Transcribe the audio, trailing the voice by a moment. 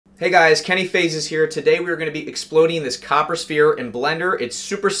Hey guys, Kenny Phases here. Today we're going to be exploding this copper sphere in Blender. It's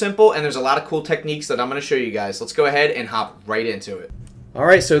super simple and there's a lot of cool techniques that I'm going to show you guys. Let's go ahead and hop right into it.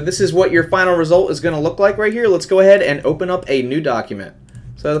 Alright, so this is what your final result is going to look like right here. Let's go ahead and open up a new document.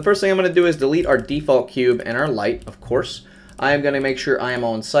 So the first thing I'm going to do is delete our default cube and our light, of course. I am going to make sure I am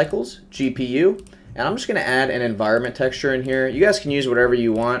on Cycles, GPU, and I'm just going to add an environment texture in here. You guys can use whatever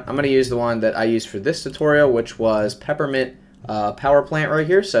you want. I'm going to use the one that I used for this tutorial, which was Peppermint power plant right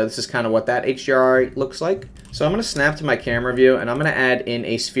here. So this is kind of what that HDRI looks like. So I'm going to snap to my camera view and I'm going to add in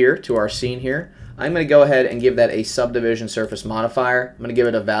a sphere to our scene here. I'm going to go ahead and give that a subdivision surface modifier. I'm going to give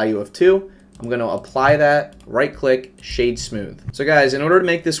it a value of 2. I'm going to apply that, right click, shade smooth. So guys, in order to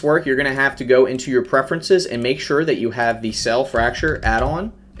make this work, you're going to have to go into your preferences and make sure that you have the cell fracture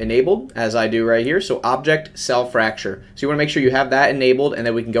add-on enabled, as I do right here. So object cell fracture. So you want to make sure you have that enabled, and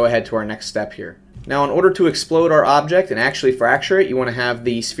then we can go ahead to our next step here. Now, in order to explode our object and actually fracture it, you want to have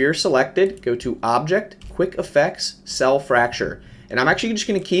the sphere selected, go to Object, Quick Effects, Cell Fracture. And I'm actually just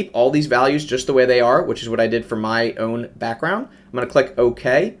going to keep all these values just the way they are, which is what I did for my own background. I'm going to click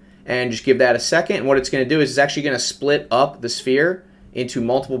OK and just give that a second. And what it's going to do is it's actually going to split up the sphere into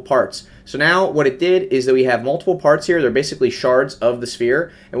multiple parts. So now what it did is that we have multiple parts here. They're basically shards of the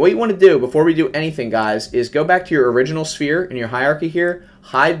sphere. And what you want to do before we do anything, guys, is go back to your original sphere in your hierarchy here,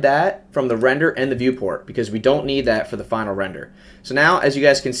 hide that from the render and the viewport because we don't need that for the final render. So now, as you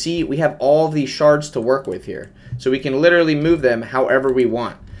guys can see, we have all of these shards to work with here. So we can literally move them however we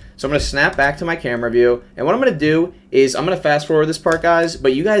want. So I'm going to snap back to my camera view, and what I'm going to do is I'm going to fast forward this part, guys,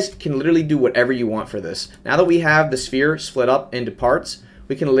 but you guys can literally do whatever you want for this. Now that we have the sphere split up into parts,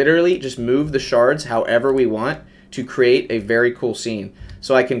 we can literally just move the shards however we want to create a very cool scene.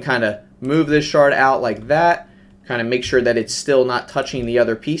 So I can kind of move this shard out like that, kind of make sure that it's still not touching the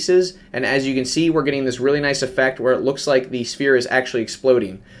other pieces, and as you can see, we're getting this really nice effect where it looks like the sphere is actually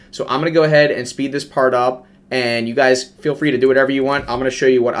exploding. So I'm going to go ahead and speed this part up, and you guys feel free to do whatever you want. I'm going to show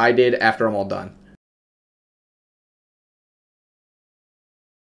you what I did after I'm all done.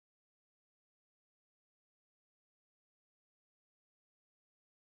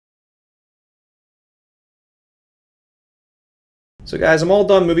 So guys, I'm all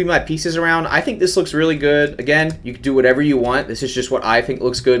done moving my pieces around. I think this looks really good. Again, you can do whatever you want. This is just what I think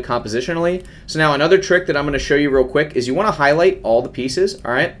looks good compositionally. So now another trick that I'm going to show you real quick is you want to highlight all the pieces,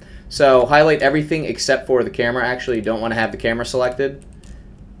 all right? So highlight everything except for the camera. Actually, you don't want to have the camera selected.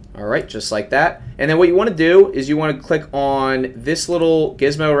 All right, just like that. And then what you want to do is you want to click on this little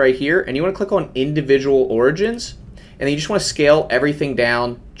gizmo right here, and you want to click on individual origins. And then you just want to scale everything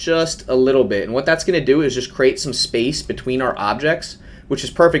down just a little bit. And what that's going to do is just create some space between our objects, which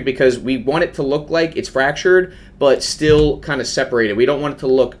is perfect because we want it to look like it's fractured, but still kind of separated. We don't want it to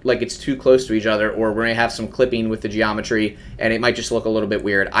look like it's too close to each other, or we're going to have some clipping with the geometry, and it might just look a little bit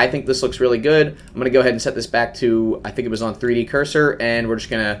weird. I think this looks really good. I'm going to go ahead and set this back to, I think it was on 3D cursor, and we're just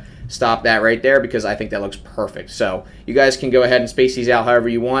going to stop that right there because I think that looks perfect. So you guys can go ahead and space these out however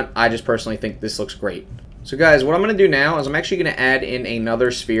you want. I just personally think this looks great. So guys, what I'm going to do now is I'm actually going to add in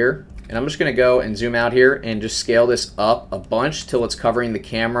another sphere, and I'm just going to go and zoom out here and just scale this up a bunch till it's covering the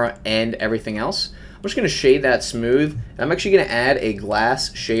camera and everything else. I'm just going to shade that smooth, and I'm actually going to add a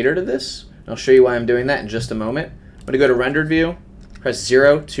glass shader to this. I'll show you why I'm doing that in just a moment. I'm going to go to rendered view, press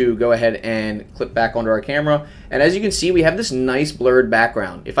 0 to go ahead and clip back onto our camera, and as you can see, we have this nice blurred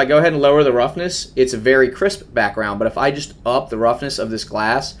background. If I go ahead and lower the roughness, it's a very crisp background, but if I just up the roughness of this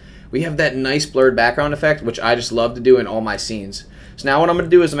glass, we have that nice blurred background effect, which I just love to do in all my scenes. So now what I'm going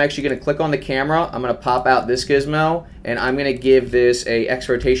to do is I'm actually going to click on the camera, I'm going to pop out this gizmo, and I'm going to give this a X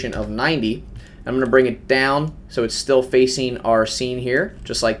rotation of 90. I'm going to bring it down so it's still facing our scene here,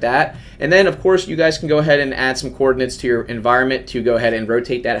 just like that. And then, of course, you guys can go ahead and add some coordinates to your environment to go ahead and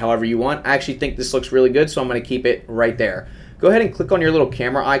rotate that however you want. I actually think this looks really good, so I'm going to keep it right there. Go ahead and click on your little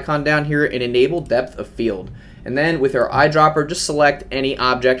camera icon down here and enable depth of field. And then with our eyedropper, just select any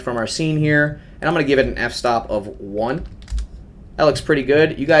object from our scene here, and I'm going to give it an f-stop of 1. That looks pretty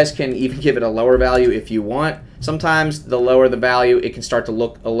good. You guys can even give it a lower value if you want. Sometimes the lower the value, it can start to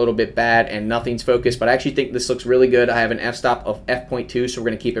look a little bit bad and nothing's focused, but I actually think this looks really good. I have an f-stop of f.2, so we're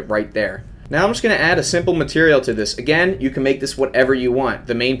going to keep it right there. Now I'm just going to add a simple material to this. Again, you can make this whatever you want.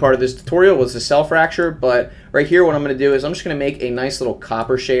 The main part of this tutorial was the cell fracture, but right here what I'm going to do is I'm just going to make a nice little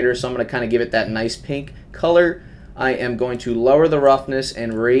copper shader, so I'm going to kind of give it that nice pink color. I am going to lower the roughness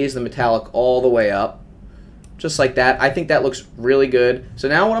and raise the metallic all the way up. Just like that. I think that looks really good. So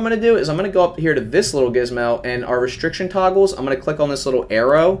now what I'm going to do is I'm going to go up here to this little gizmo, and our restriction toggles, I'm going to click on this little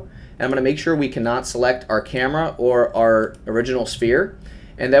arrow, and I'm going to make sure we cannot select our camera or our original sphere.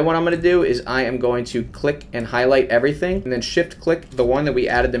 And then what I'm going to do is I am going to click and highlight everything, and then shift click the one that we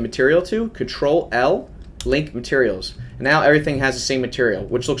added the material to, Control L, link materials. And now everything has the same material,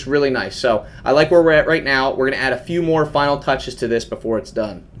 which looks really nice. So I like where we're at right now. We're going to add a few more final touches to this before it's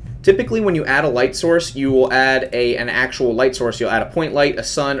done. Typically when you add a light source, you will add an actual light source. You'll add a point light, a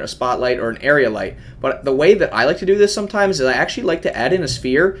sun, a spotlight, or an area light. But the way that I like to do this sometimes is I actually like to add in a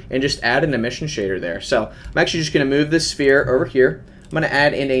sphere and just add an emission shader there. So I'm actually just going to move this sphere over here. I'm going to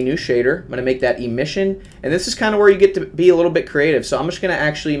add in a new shader. I'm going to make that emission. And this is kind of where you get to be a little bit creative. So I'm just going to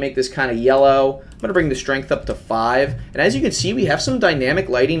actually make this kind of yellow. I'm going to bring the strength up to 5. And as you can see, we have some dynamic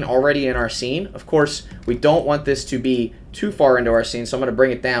lighting already in our scene. Of course, we don't want this to be too far into our scene, so I'm going to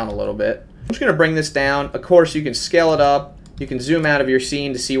bring it down a little bit. I'm just going to bring this down. Of course, you can scale it up. You can zoom out of your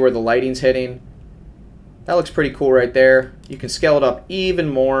scene to see where the lighting's hitting. That looks pretty cool right there. You can scale it up even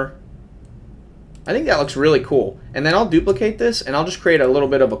more. I think that looks really cool. And then I'll duplicate this and I'll just create a little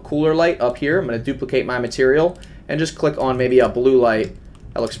bit of a cooler light up here. I'm going to duplicate my material and just click on maybe a blue light.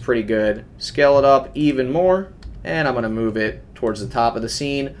 That looks pretty good. Scale it up even more, and I'm going to move it towards the top of the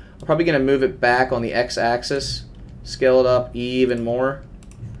scene. I'm probably going to move it back on the x-axis. Scale it up even more.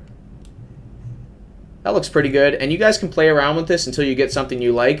 That looks pretty good, and you guys can play around with this until you get something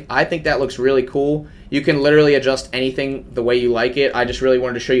you like. I think that looks really cool. You can literally adjust anything the way you like it. I just really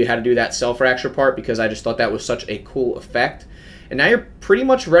wanted to show you how to do that cell fracture part because I just thought that was such a cool effect. And now you're pretty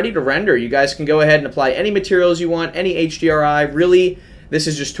much ready to render. You guys can go ahead and apply any materials you want, any HDRI. Really, this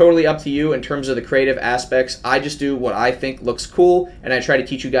is just totally up to you in terms of the creative aspects. I just do what I think looks cool, and I try to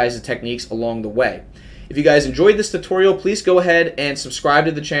teach you guys the techniques along the way. If you guys enjoyed this tutorial, please go ahead and subscribe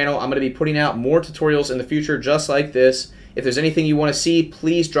to the channel. I'm going to be putting out more tutorials in the future just like this. If there's anything you want to see,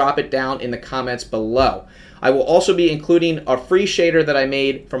 please drop it down in the comments below. I will also be including a free shader that I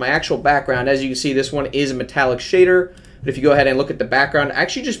made for my actual background. As you can see, this one is a metallic shader. But if you go ahead and look at the background, I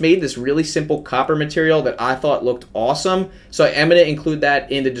actually just made this really simple copper material that I thought looked awesome. So I am going to include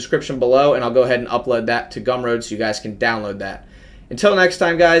that in the description below, and I'll go ahead and upload that to Gumroad so you guys can download that. Until next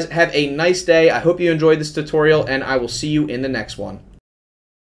time, guys, have a nice day. I hope you enjoyed this tutorial, and I will see you in the next one.